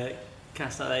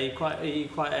 Cass, like that? Are you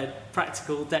quite a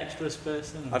practical, dexterous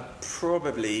person? I'd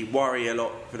probably worry a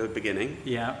lot for the beginning.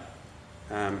 Yeah.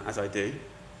 As I do,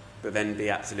 but then be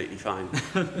absolutely fine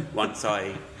once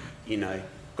I,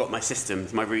 got my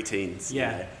systems, my routines.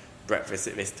 Yeah. Breakfast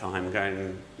at this time,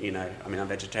 going, I'm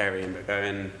vegetarian, but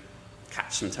going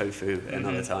catch some tofu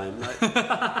another time.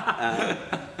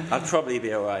 I'd probably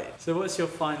be all right. So what's your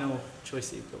final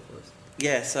choice that you've got for us?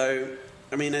 Yeah, so,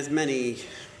 there's many,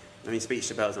 Speech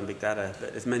to Bell's on Big Dada,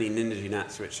 but there's many Ninja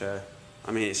Nats which are,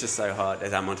 it's just so hard.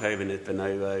 There's Amontoven, there's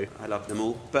Bonobo, I love them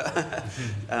all. But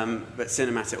but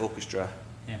Cinematic Orchestra,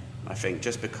 I think,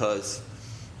 just because,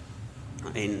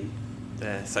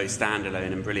 they're so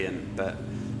standalone and brilliant, but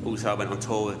also I went on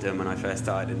tour with them when I first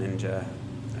started in Ninja.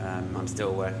 I'm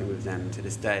still working with them to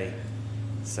this day.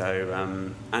 So,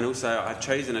 and also I've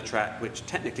chosen a track which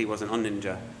technically wasn't on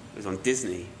Ninja. It was on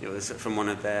Disney. It was from one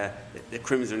of the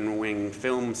Crimson Wing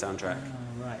film soundtrack.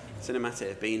 Oh, right. Cinematic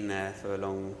have been there for a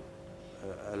long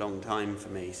time for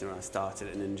me. So when I started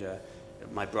at Ninja,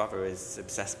 my brother is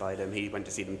obsessed by them. He went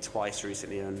to see them twice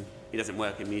recently, and he doesn't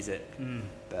work in music,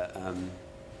 but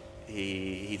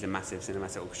he's a massive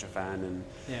Cinematic Orchestra fan.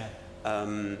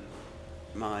 And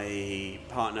my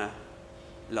partner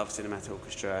loves Cinematic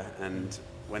Orchestra, and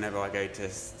whenever I go to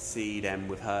see them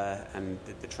with her and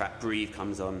the track Breathe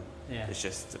comes on, it's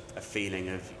just a feeling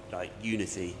of like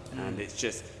unity, and it's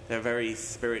just, they're a very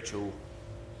spiritual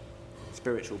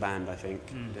band, I think,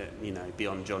 that, you know,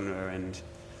 beyond genre and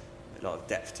a lot of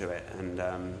depth to it, and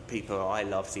people I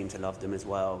love seem to love them as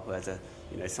well, whereas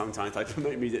you know, sometimes I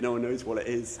promote music, no one knows what it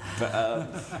is, but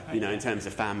you know, in terms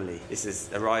of family, this is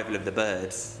Arrival of the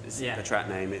Birds, is the track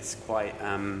name. It's quite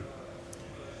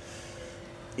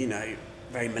you know,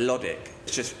 very melodic.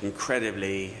 It's just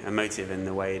incredibly emotive in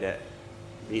the way that,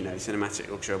 you know, Cinematic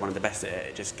Orchestra are one of the best at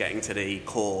it, just getting to the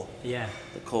core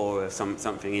of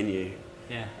something in you.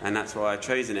 And that's why I've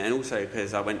chosen it. And also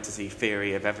because I went to see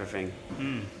Theory of Everything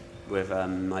with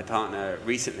my partner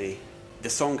recently. The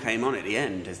song came on at the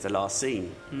end as the last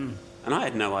scene, and I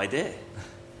had no idea.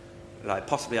 Like,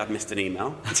 possibly I'd missed an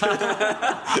email.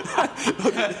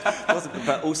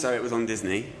 But also it was on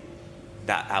Disney,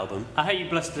 that album. I hope you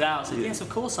blusted out and said, yes, of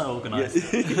course I organised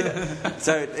it.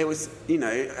 So it was, you know,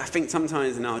 I think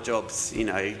sometimes in our jobs, you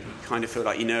know, you kind of feel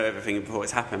like you know everything before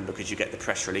it's happened because you get the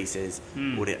press releases,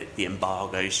 all the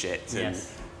embargo shit, and,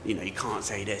 you know, you can't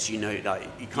say this, you know, like,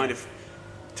 you kind of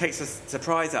takes a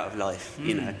surprise out of life,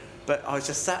 you know. But I was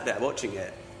just sat there watching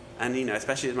it, and, you know,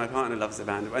 especially as my partner loves the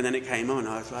band, and then it came on,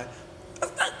 I was like,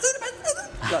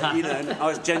 you know, and I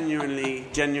was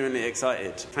genuinely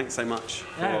excited. Thanks so much.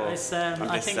 I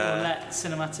think we'll let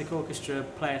Cinematic Orchestra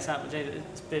play us out. But Jade,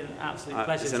 it's been an absolute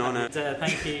pleasure. It's an honour.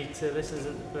 Thank you to listeners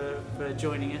for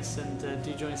joining us, and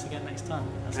do join us again next time.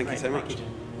 That's Thank great. you so much. Thank you,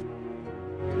 Jade.